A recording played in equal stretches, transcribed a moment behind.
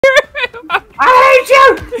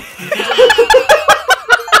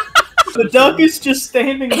The duck is just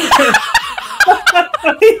standing there.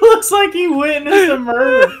 He looks like he witnessed a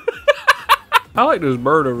murder. I like this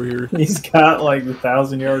bird over here. He's got like the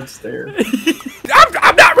 1,000-yard stare.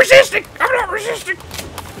 I'm not resisting. I'm not resisting.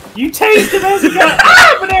 You tased him as he got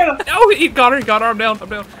ah, banana. No, he got her. He got her. I'm down. I'm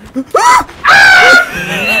down.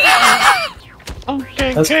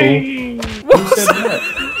 Okay. That's cool. What was that?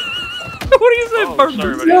 What do you say, bird?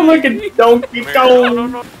 Sorry, You sound like a Donkey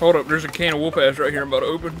Kong. No. Hold up. There's a can of whoop ass right here. I'm about to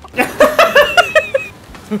open.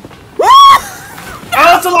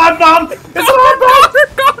 Oh, it's a live bomb! It's a live bomb!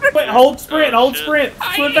 Wait, hold sprint, hold sprint.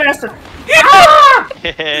 Swim faster.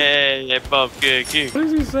 Hey, Pumpkin King. What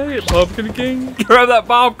does he say? Pumpkin King? Grab that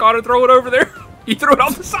bomb, Connor, throw it over there. You threw it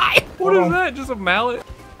on the side. What is that? Just a mallet?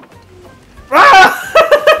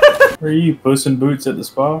 Where are you, Puss in Boots at the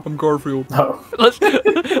spa? I'm Garfield. Oh. Let's go. Let's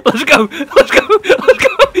go. Let's go. Let's go.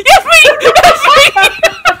 Yes, me! Yes,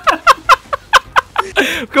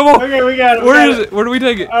 me! Come on. Okay, we got it. Where is it? Where do we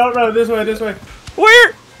take it? I don't know. This way, this way.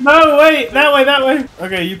 Where? No, wait. That way, that way.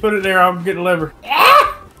 Okay, you put it there. I'm getting the lever.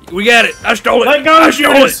 We got it. I stole it. Let go, I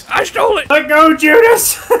stole Judas. it. I stole it. Let go,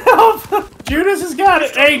 Judas. Judas has got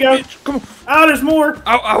it. There you go. Come on. Oh, there's more.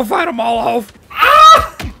 I'll fight them all off.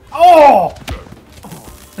 Ah! Oh!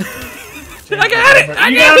 I got it. I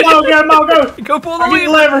You got it. got them all. Go. Go pull the I'll get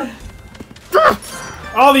the lever. lever.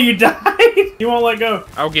 All of you died. You won't let go.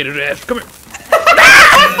 I'll get his ass. Come here.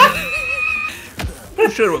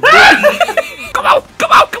 Shut up. Come on.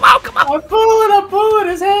 Come on. Come on. Come on. I'm pulling.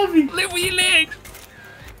 It's heavy. Live with your legs.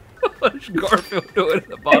 What's Garfield doing at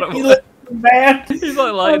the bottom He of it? looks bad. He's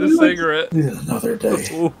like lighting a cigarette. Another day.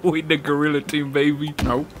 Oh, we the gorilla team, baby.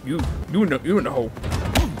 No, you in the hole.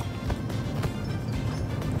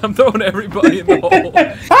 I'm throwing everybody in the hole.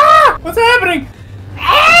 Ah! What's happening?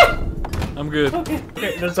 Ah! I'm good.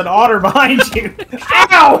 Okay, there's an otter behind you.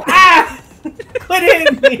 Ow! Ah! Quit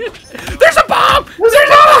hitting me. There's a bomb! There's a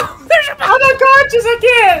bomb! There's a bomb! I'm unconscious, I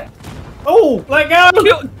can't! Oh, let go!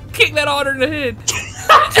 Kick that otter in the head.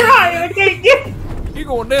 I'm trying, I can't get it! You're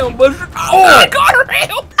going down, Buster. Oh, I got her,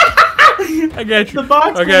 help! I got you. The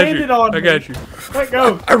box I got landed you. on I me. got you. Let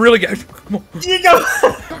go. I really got you. Come on. You go!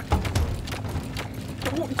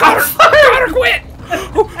 Got her! Got her, quit!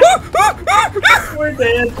 We're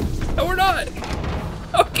dead. No, we're not.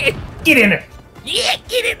 Okay. Get in there. Yeah,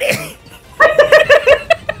 get in there.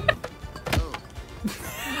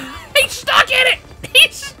 He's stuck in it.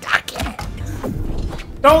 He's stuck in it.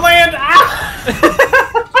 Don't land!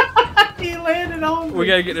 Ah! He landed on me. We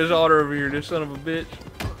gotta get this otter over here, this son of a bitch.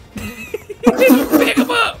 Pick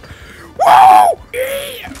him up! Whoa!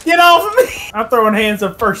 Yeah. Get off of me! I'm throwing hands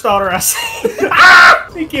of first otter I see. Ah!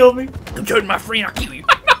 He killed me. I'm showing my friend, I'll kill you.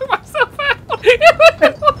 I knocked myself out.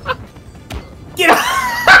 Get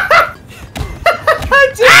off! I'm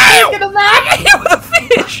just taking him I out. got hit with a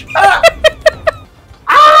fish!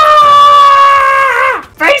 Ah!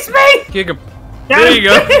 Face me! Kick him. Got There him. you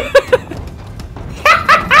go.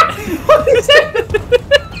 What is that?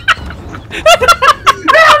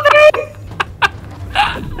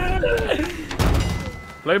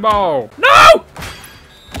 Play ball. No!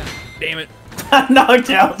 Damn it. I knocked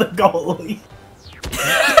out the goalie.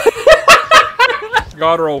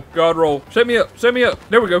 God roll. God roll. Set me up. Set me up.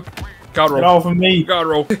 There we go. God Get roll. off of me. God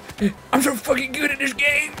roll. I'm so fucking good at this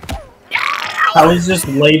game. I was just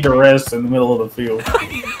laid to rest in the middle of the field.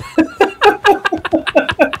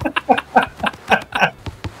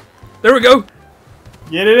 There we go.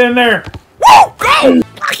 Get it in there. Woo! Go!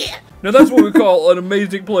 Fuck yeah. Now that's what we call an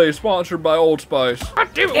amazing play sponsored by Old Spice. God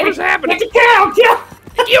damn it, what is happening? Get the cow! Kill!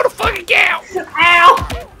 Kill the fucking cow!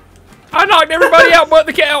 Ow! I knocked everybody out but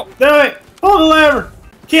the cow. Do it! Pull the lever!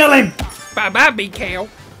 Kill him! Bye-bye, big cow.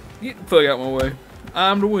 Get the fuck out my way.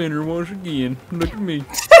 I'm the winner once again. Look at me.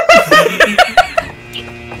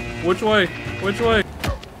 Which way? Which way?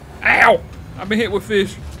 Ow! I've been hit with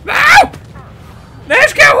fish. Ow!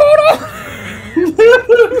 Let's go, hold on! We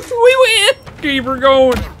win! Keep her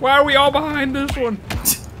going. Why are we all behind this one?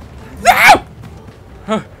 No!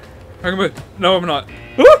 No, I'm not.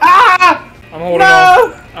 Ah! I'm holding No!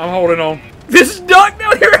 on. I'm holding on. This duck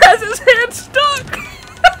down here has his head stuck.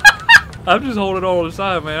 I'm just holding on to the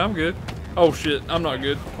side, man. I'm good. Oh shit, I'm not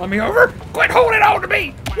good. Let me over. Quit holding on to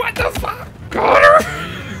me. What the fuck? Got her.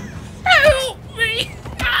 Help me.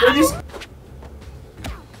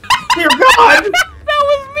 Dear God! That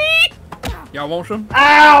was me. Y'all want some?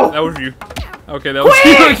 Ow! That was you. Okay, that was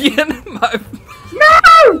you again.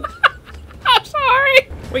 No! I'm sorry.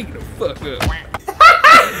 Wake the fuck up.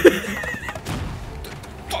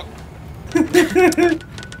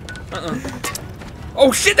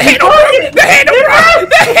 Oh shit, the handle broke! The handle broke!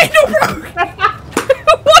 The handle broke!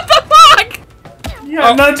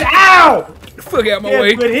 Nudge. Ow! Get the fuck out of my Yeah,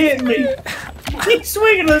 way. quit hitting me. Keep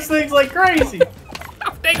swinging those things like crazy.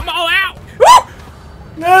 I'll take them all out. Woo!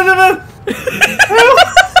 No.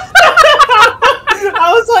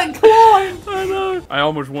 I was like clawing. I know. I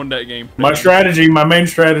almost won that game. My strategy, my main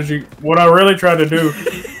strategy, what I really try to do.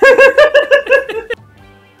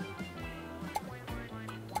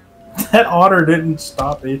 That otter didn't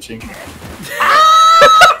stop itching. Get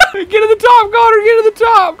to the top, Connor. Get to the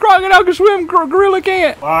top. Crocodile can swim. Gorilla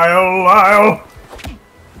can't. Lyle.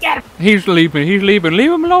 Get him. He's sleeping. He's sleeping.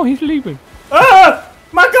 Leave him alone. He's sleeping. Ah!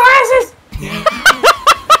 My glasses!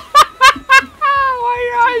 Why are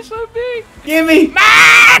your eyes so big? Give me!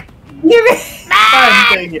 Man! Give me!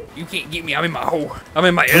 Man! Take it. You can't get me. I'm in my hole. I'm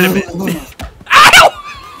in my element. Ow!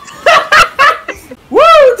 Woo! Woo!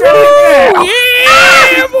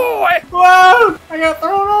 Yeah, boy! Whoa! I got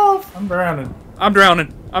thrown off. I'm drowning. I'm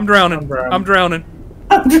drowning. I'm drowning. I'm drowning. I'm drowning.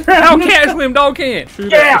 I'm drowning. Dog can't swim. Dog can't.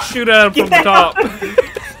 Shoot at him from the top.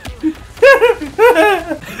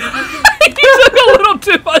 He took a little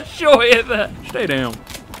too much joy in that. Stay down.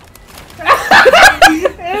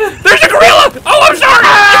 There's a gorilla! Oh, I'm sorry!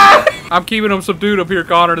 I'm keeping them subdued up here,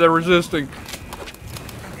 Connor. They're resisting.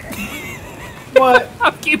 What?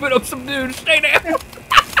 I'm keeping them subdued. Stay down.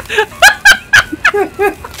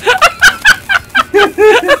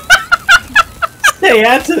 Hey,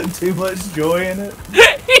 I took too much joy in it.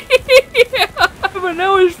 Yeah, but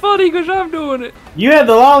now it's funny because I'm doing it. You had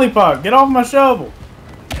the lollipop. Get off my shovel.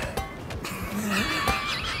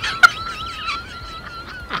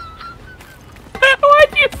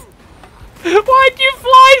 Why'd you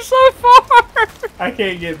fly so far? I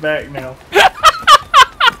can't get back now.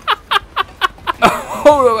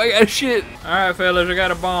 Hold up, I got shit. Alright, fellas, I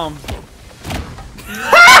got a bomb.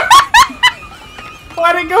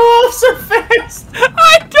 Why'd it go off so fast?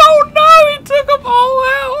 I don't know, he took them all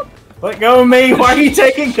out. Let go of me. Why are you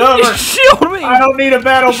taking cover? Shield me. I don't need a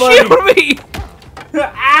battle buddy. Shield me.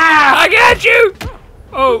 Ah! I got you.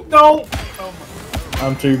 Oh. Don't. Oh my.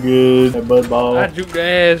 I'm too good at Bud Ball. I juked the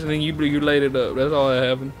ass and then you laid it up. That's all that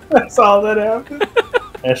happened. That's all that happened.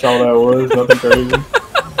 That's all that was. Nothing crazy.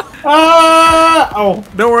 Ah! Oh.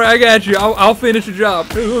 Don't worry, I got you. I'll finish the job.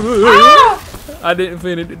 Ah! I didn't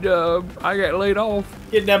finish the job. I got laid off.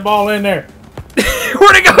 Get that ball in there.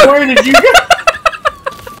 Where'd it go? Where did you go?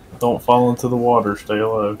 Don't fall into the water. Stay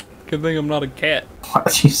alive. Good thing I'm not a cat.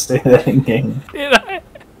 Why'd you say that in game? Did I?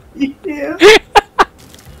 Yeah.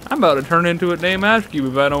 I'm about to turn into a damn ice cube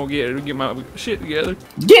if I don't get my shit together.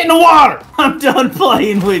 Get in the water! I'm done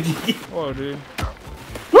playing with you. Oh, dude.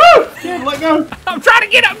 Woo! Kid, let go. I'm trying to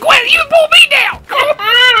get up. Gwen, you pull me down.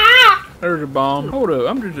 There's a bomb. Hold up,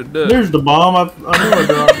 I'm just a duck. There's the bomb. I know I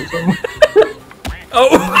dropped it somewhere.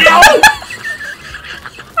 Oh,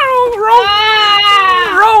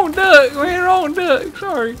 wrong duck, man, wrong duck.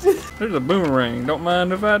 Sorry. There's a boomerang. Don't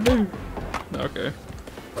mind if I do. Okay.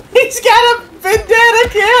 He's got a vendetta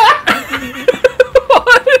kid.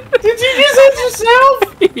 What? Did you just hit yourself?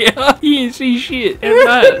 Yeah, he didn't see shit. That's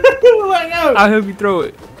right. Let go. I hope you throw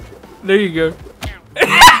it. There you go.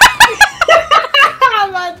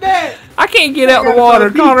 My neck. I can't get out in the water.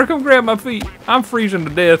 Connor, come grab my feet. I'm freezing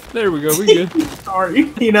to death. There we go. We good.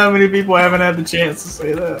 Sorry. You know how many people haven't had the chance to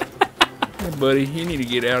say that. Hey, buddy, you need to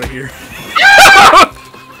get out of here.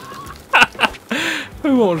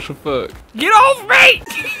 Who wants to fuck? Get off me!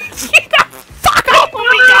 Get the fuck off of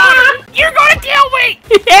me, Connor! You're gonna kill me!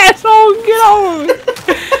 Asshole, get off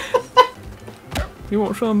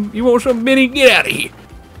me! You want some, Benny? Get out of here.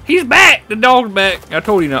 He's back! The dog's back. I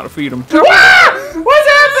told you not to feed him. What's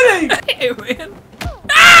happening? Hey, man.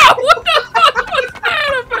 Ow! What the fuck was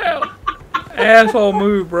that about? Asshole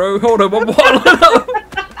move, bro. Hold up, I'm bottling up.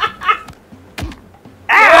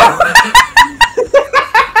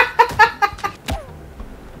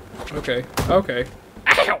 Okay, okay.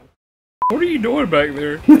 Ow! What are you doing back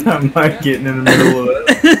there? I'm not getting in the middle of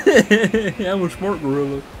it. Yeah, I'm a smart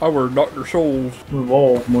gorilla. I wear Dr. Souls. I'm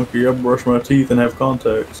evolved, monkey. I brush my teeth and have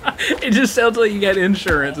contacts. It just sounds like you got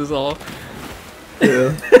insurance is all.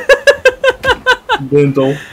 Yeah. Dental.